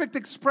perfect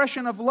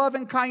expression of love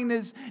and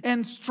kindness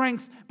and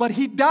strength, but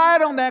he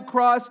died on that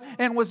cross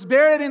and was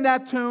buried in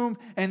that tomb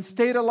and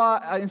stayed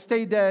alive and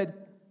stayed dead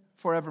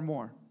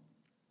forevermore.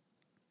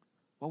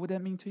 What would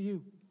that mean to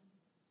you?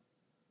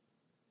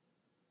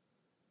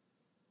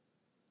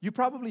 You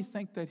probably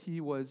think that he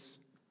was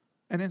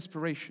an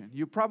inspiration.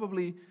 You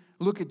probably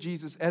look at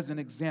Jesus as an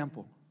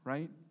example,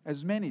 right?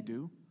 As many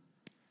do.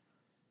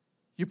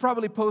 You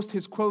probably post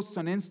his quotes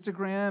on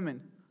Instagram and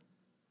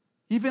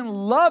even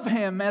love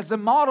him as a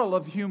model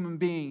of human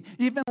being.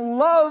 Even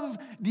love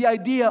the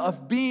idea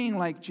of being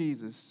like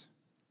Jesus.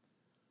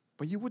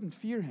 But you wouldn't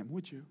fear him,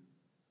 would you?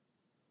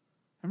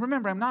 And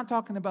remember, I'm not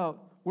talking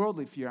about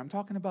worldly fear. I'm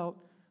talking about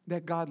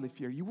that godly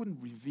fear. You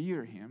wouldn't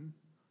revere him.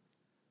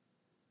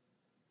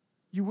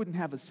 You wouldn't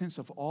have a sense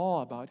of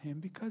awe about him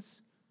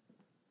because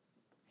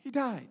he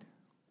died.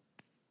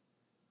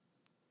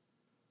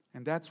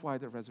 And that's why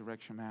the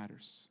resurrection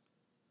matters.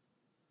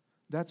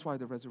 That's why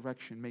the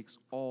resurrection makes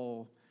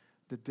all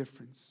the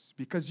difference.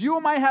 Because you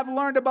might have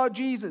learned about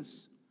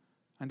Jesus,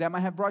 and that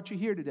might have brought you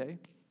here today.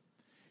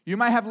 You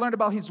might have learned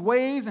about his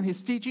ways and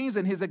his teachings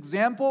and his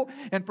example,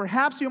 and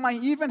perhaps you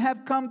might even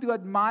have come to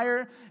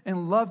admire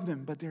and love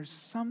him, but there's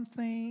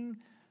something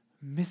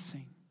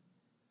missing.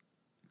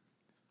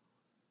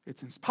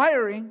 It's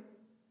inspiring,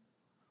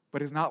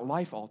 but it's not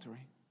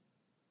life-altering.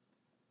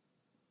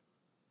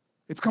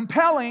 It's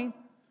compelling,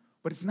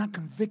 but it's not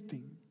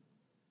convicting.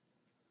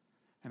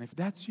 And if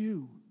that's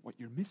you, what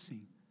you're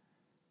missing,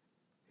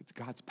 it's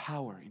God's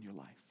power in your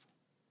life.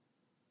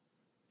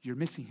 You're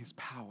missing his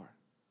power.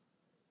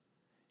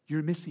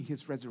 You're missing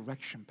his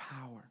resurrection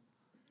power.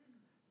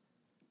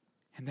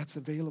 And that's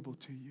available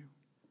to you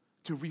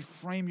to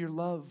reframe your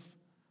love,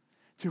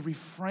 to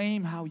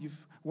reframe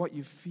what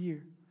you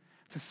fear,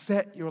 to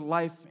set your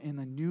life in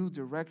a new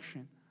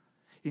direction,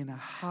 in a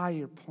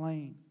higher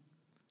plane.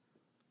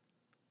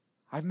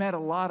 I've met a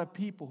lot of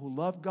people who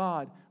love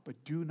God but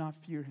do not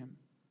fear him.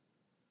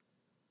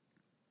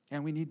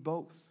 And we need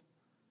both.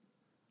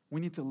 We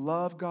need to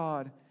love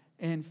God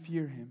and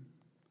fear him.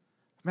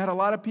 I've met a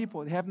lot of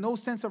people that have no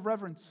sense of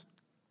reverence,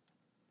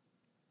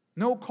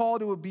 no call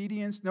to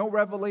obedience, no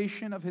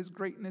revelation of his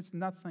greatness,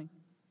 nothing.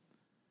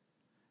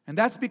 And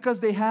that's because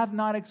they have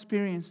not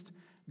experienced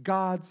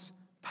God's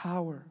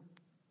power.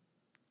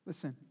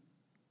 Listen,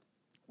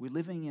 we're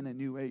living in a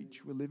new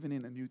age. We're living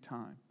in a new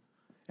time.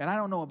 And I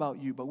don't know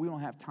about you, but we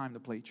don't have time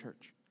to play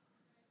church.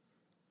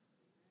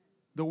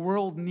 The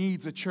world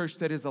needs a church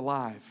that is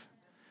alive.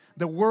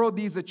 The world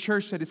needs a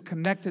church that is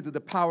connected to the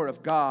power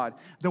of God.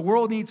 The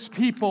world needs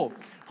people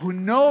who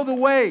know the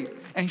way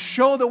and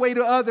show the way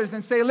to others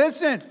and say,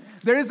 listen,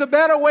 there is a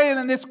better way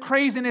than this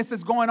craziness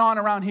that's going on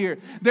around here.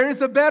 There is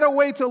a better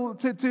way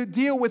to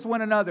deal with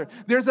one another.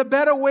 There's a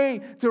better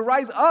way to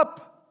rise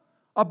up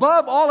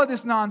above all of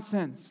this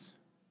nonsense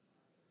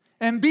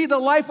and be the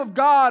life of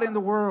God in the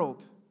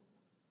world.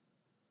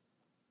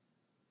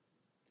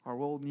 Our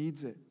world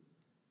needs it.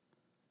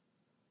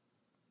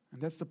 And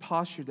that's the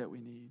posture that we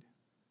need.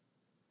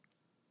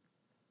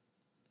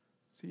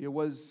 See, it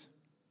was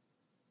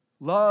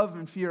love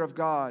and fear of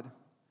God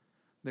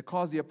that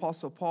caused the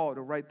Apostle Paul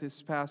to write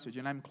this passage.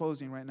 And I'm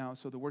closing right now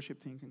so the worship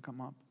team can come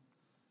up.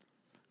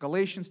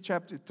 Galatians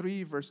chapter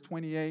 3, verse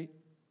 28.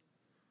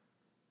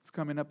 It's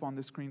coming up on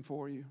the screen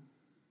for you.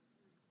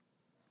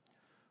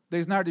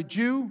 There's neither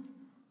Jew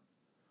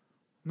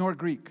nor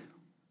Greek.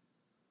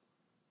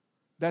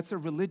 That's a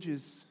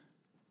religious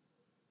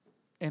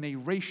and a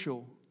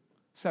racial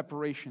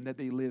separation that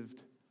they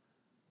lived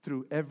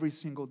through every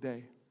single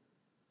day.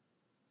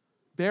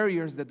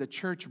 Barriers that the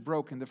church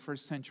broke in the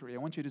first century. I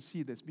want you to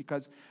see this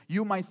because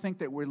you might think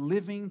that we're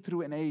living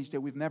through an age that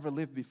we've never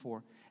lived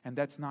before, and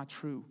that's not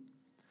true.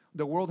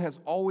 The world has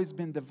always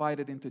been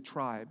divided into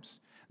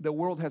tribes. The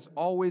world has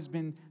always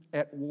been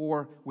at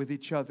war with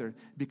each other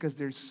because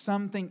there's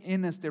something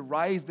in us that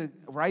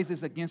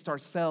rises against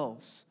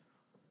ourselves.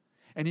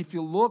 And if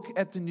you look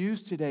at the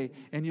news today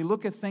and you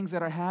look at things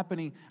that are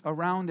happening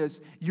around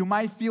us, you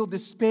might feel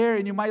despair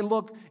and you might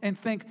look and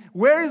think,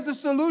 where is the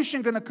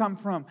solution going to come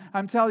from?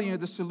 I'm telling you,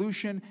 the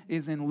solution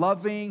is in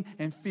loving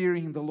and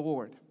fearing the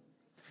Lord.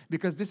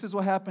 Because this is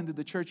what happened to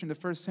the church in the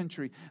first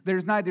century.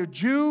 There's neither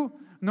Jew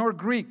nor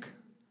Greek.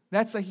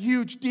 That's a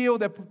huge deal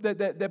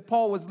that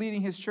Paul was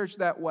leading his church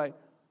that way.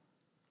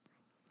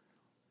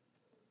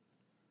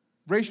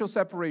 Racial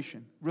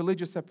separation,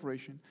 religious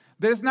separation.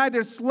 There's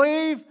neither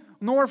slave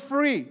nor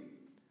free.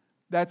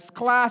 That's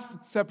class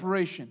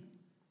separation.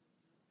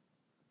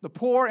 The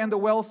poor and the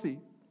wealthy.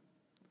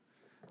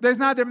 There's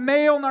neither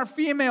male nor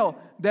female.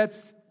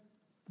 That's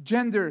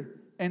gender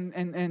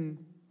and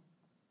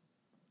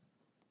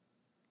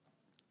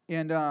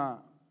And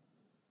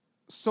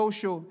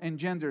social and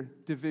gender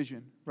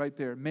division right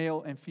there.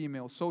 Male and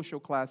female.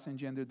 Social class and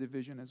gender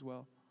division as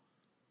well.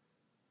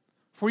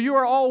 For you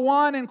are all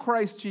one in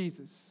Christ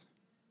Jesus.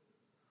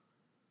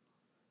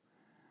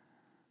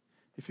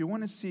 If you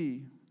want to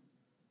see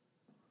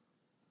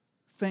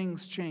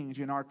things change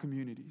in our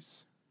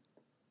communities,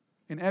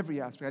 in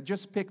every aspect. I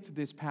just picked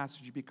this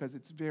passage because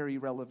it's very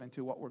relevant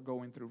to what we're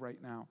going through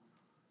right now.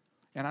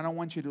 And I don't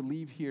want you to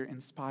leave here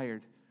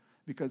inspired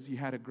because you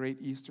had a great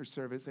Easter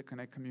service at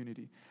Connect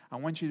Community. I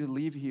want you to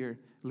leave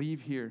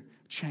here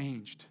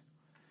changed,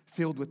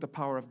 filled with the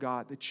power of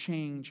God to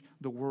change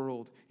the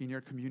world in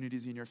your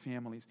communities, in your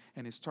families.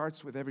 And it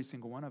starts with every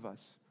single one of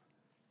us.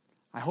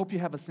 I hope you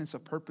have a sense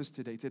of purpose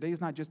today. Today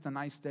is not just a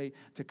nice day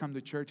to come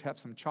to church, have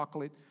some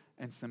chocolate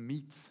and some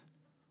meats.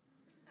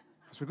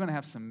 So we're going to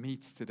have some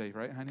meats today,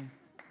 right, honey?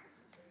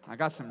 I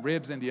got some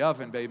ribs in the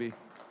oven, baby.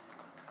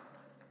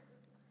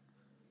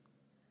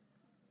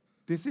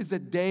 This is a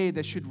day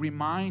that should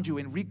remind you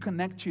and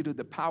reconnect you to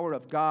the power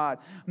of God.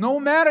 No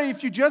matter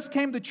if you just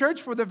came to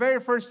church for the very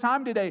first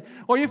time today,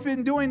 or you've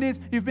been doing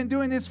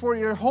this for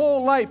your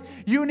whole life,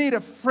 you need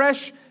a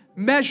fresh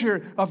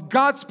measure of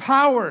God's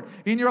power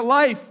in your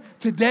life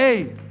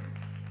today.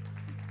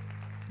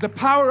 The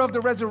power of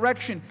the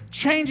resurrection,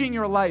 changing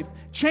your life,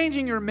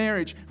 changing your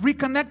marriage,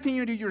 reconnecting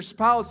you to your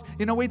spouse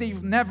in a way that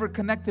you've never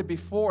connected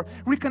before,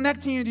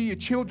 reconnecting you to your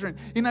children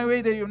in a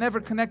way that you've never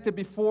connected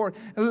before,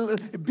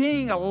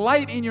 being a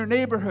light in your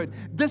neighborhood,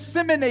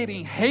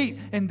 disseminating hate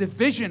and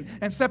division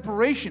and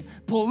separation,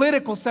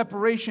 political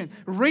separation,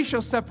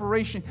 racial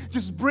separation,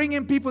 just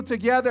bringing people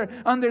together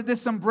under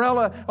this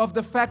umbrella of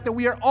the fact that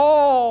we are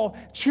all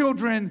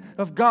children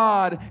of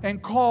God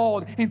and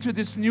called into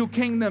this new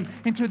kingdom,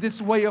 into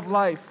this way of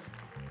life.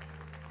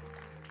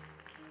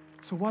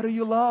 So what do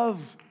you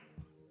love?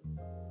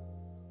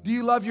 Do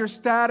you love your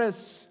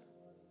status?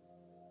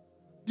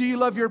 Do you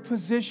love your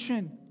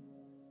position?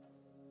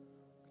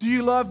 Do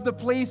you love the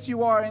place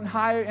you are in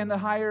the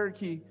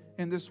hierarchy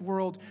in this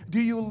world?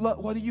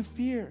 What do you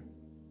fear?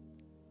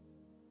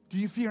 Do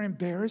you fear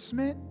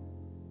embarrassment?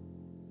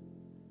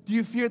 Do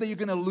you fear that you're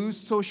going to lose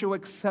social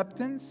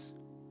acceptance?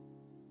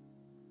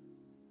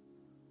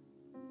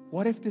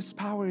 What if this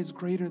power is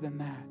greater than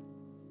that?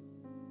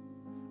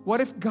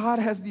 What if God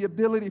has the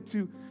ability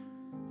to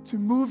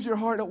move your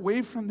heart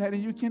away from that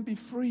and you can be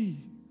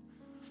free?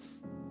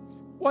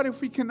 What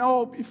if we can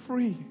all be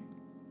free?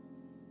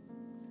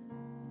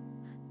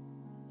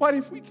 What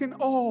if we can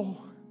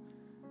all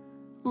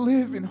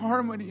live in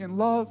harmony and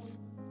love?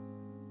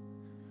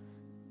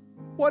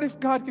 What if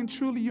God can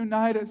truly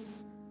unite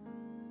us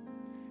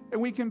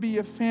and we can be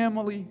a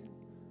family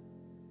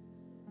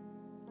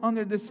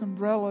under this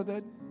umbrella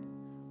that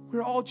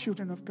we're all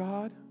children of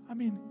God? I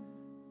mean,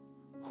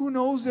 who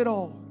knows it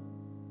all?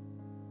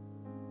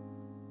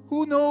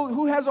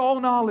 Who has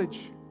all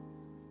knowledge?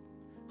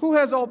 Who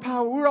has all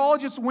power? We're all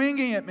just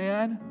winging it,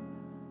 man.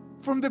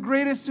 From the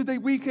greatest to the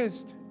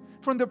weakest.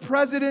 From the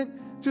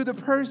president to the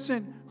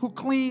person who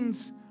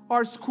cleans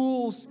our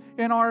schools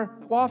and our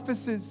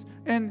offices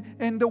and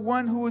the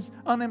one who is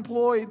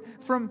unemployed.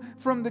 From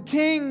the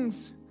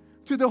kings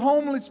to the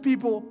homeless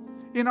people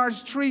in our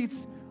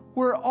streets.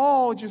 We're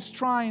all just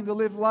trying to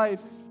live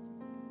life.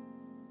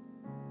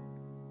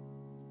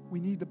 We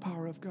need the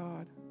power of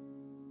God.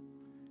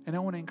 And I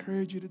want to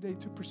encourage you today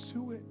to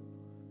pursue it.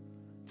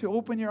 To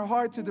open your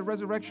heart to the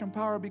resurrection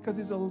power because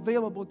it's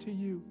available to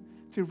you.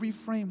 To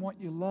reframe what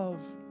you love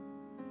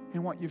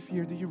and what you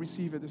fear. Do you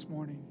receive it this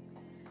morning?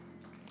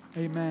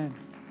 Amen.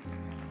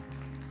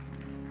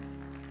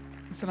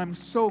 Listen, I'm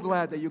so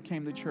glad that you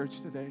came to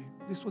church today.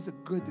 This was a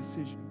good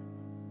decision.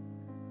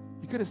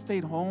 You could have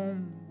stayed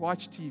home,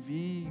 watched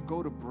TV,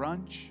 go to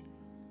brunch.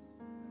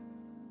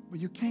 But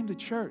you came to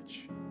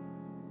church.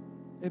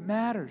 It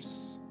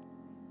matters.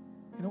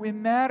 You know, it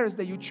matters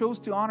that you chose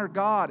to honor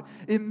God.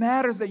 It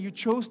matters that you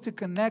chose to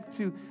connect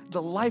to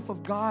the life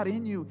of God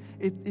in you.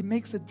 It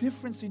makes a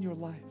difference in your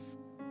life.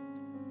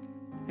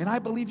 And I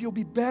believe you'll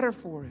be better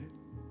for it.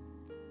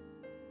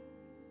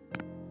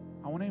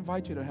 I want to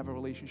invite you to have a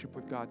relationship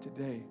with God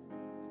today,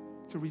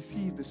 to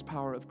receive this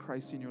power of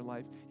Christ in your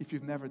life if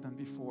you've never done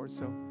before.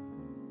 So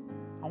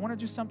I want to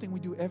do something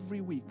we do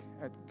every week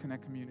at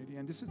Connect Community.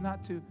 And this is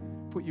not to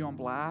put you on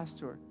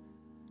blast or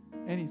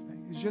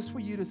anything. It's just for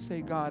you to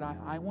say, God,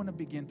 I want to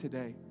begin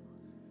today.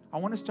 I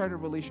want to start a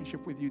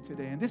relationship with you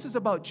today. And this is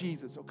about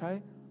Jesus,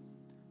 okay?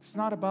 It's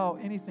not about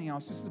anything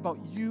else. This is about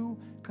you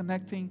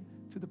connecting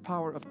to the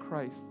power of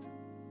Christ.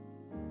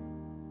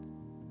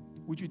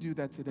 Would you do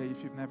that today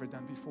if you've never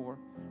done before?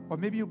 Or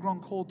maybe you've grown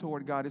cold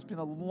toward God. It's been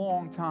a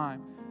long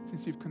time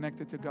since you've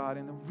connected to God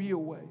in a real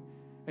way.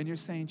 And you're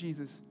saying,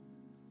 Jesus,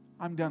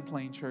 I'm done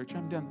playing church.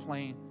 I'm done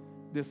playing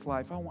this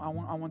life. I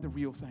want the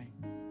real thing.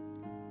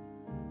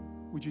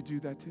 Would you do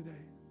that today?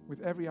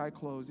 With every eye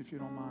closed, if you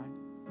don't mind.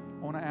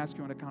 I want to ask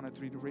you on the count of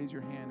 3 to raise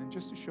your hand. And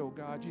just to show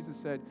God, Jesus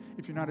said,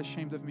 if you're not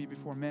ashamed of me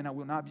before men, I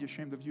will not be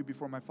ashamed of you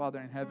before my Father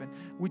in heaven.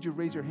 Would you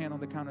raise your hand on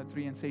the count of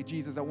 3 and say,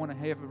 Jesus, I want to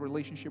have a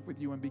relationship with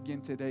you and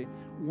begin today.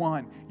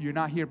 1, you're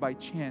not here by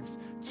chance.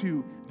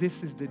 2,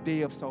 this is the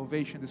day of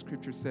salvation, the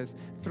scripture says.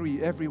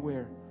 3,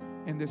 everywhere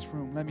in this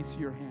room, let me see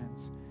your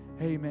hands.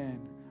 Amen.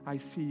 I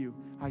see you.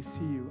 I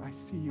see you. I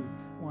see you.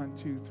 1,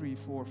 2, 3,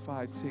 4,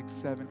 5, 6,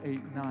 7,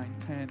 8, 9,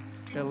 10,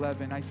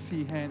 11. I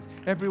see hands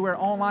everywhere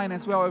online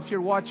as well. If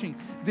you're watching,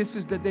 this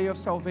is the day of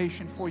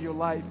salvation for your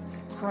life.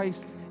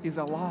 Christ is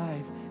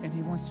alive and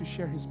He wants to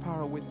share His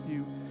power with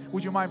you.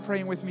 Would you mind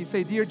praying with me?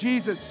 Say, Dear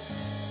Jesus,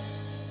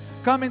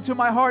 come into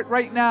my heart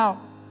right now.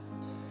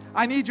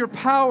 I need your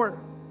power.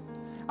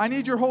 I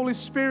need your Holy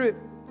Spirit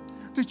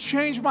to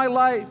change my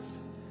life,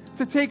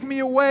 to take me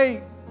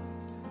away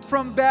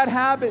from bad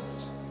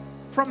habits,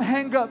 from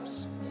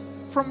hang-ups,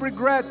 from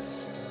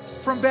regrets,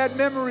 from bad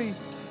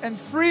memories, and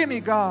free me,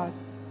 God,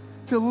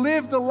 to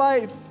live the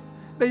life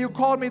that you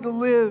called me to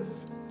live.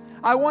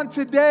 I want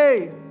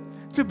today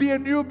to be a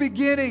new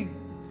beginning.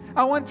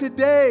 I want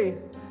today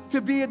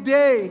to be a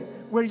day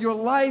where your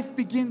life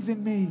begins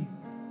in me.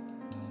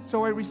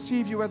 So I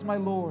receive you as my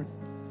Lord.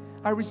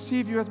 I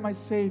receive you as my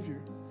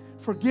Savior.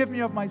 Forgive me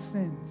of my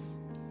sins.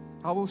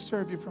 I will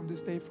serve you from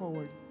this day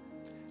forward.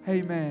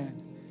 Amen.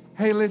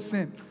 Hey,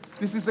 listen.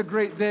 This is a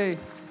great day.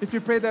 If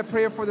you prayed that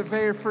prayer for the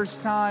very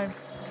first time,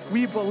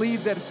 we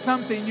believe that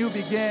something new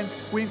began.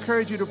 We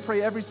encourage you to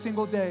pray every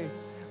single day.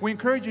 We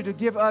encourage you to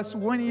give us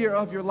 1 year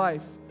of your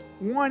life.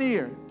 1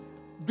 year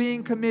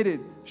being committed,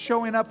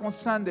 showing up on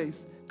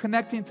Sundays,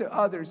 connecting to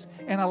others,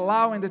 and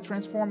allowing the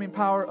transforming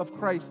power of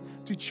Christ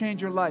to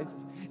change your life.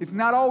 It's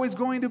not always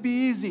going to be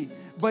easy,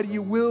 but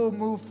you will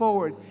move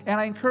forward. And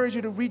I encourage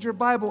you to read your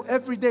Bible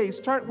every day.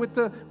 Start with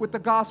the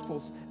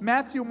Gospels.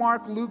 Matthew,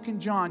 Mark, Luke,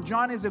 and John.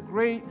 John is a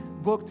great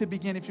book to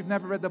begin. If you've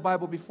never read the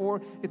Bible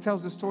before, it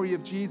tells the story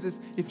of Jesus.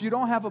 If you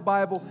don't have a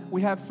Bible,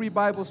 we have free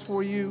Bibles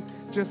for you.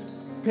 Just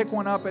pick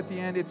one up at the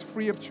end. It's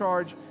free of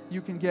charge.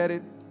 You can get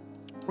it.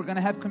 We're going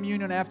to have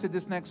communion after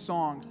this next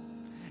song.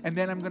 And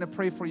then I'm going to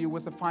pray for you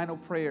with a final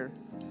prayer.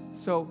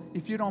 So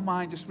if you don't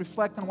mind, just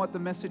reflect on what the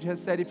message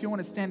has said. If you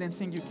want to stand and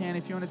sing, you can.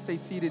 If you want to stay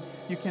seated,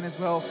 you can as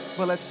well.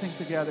 But let's sing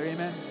together.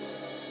 Amen.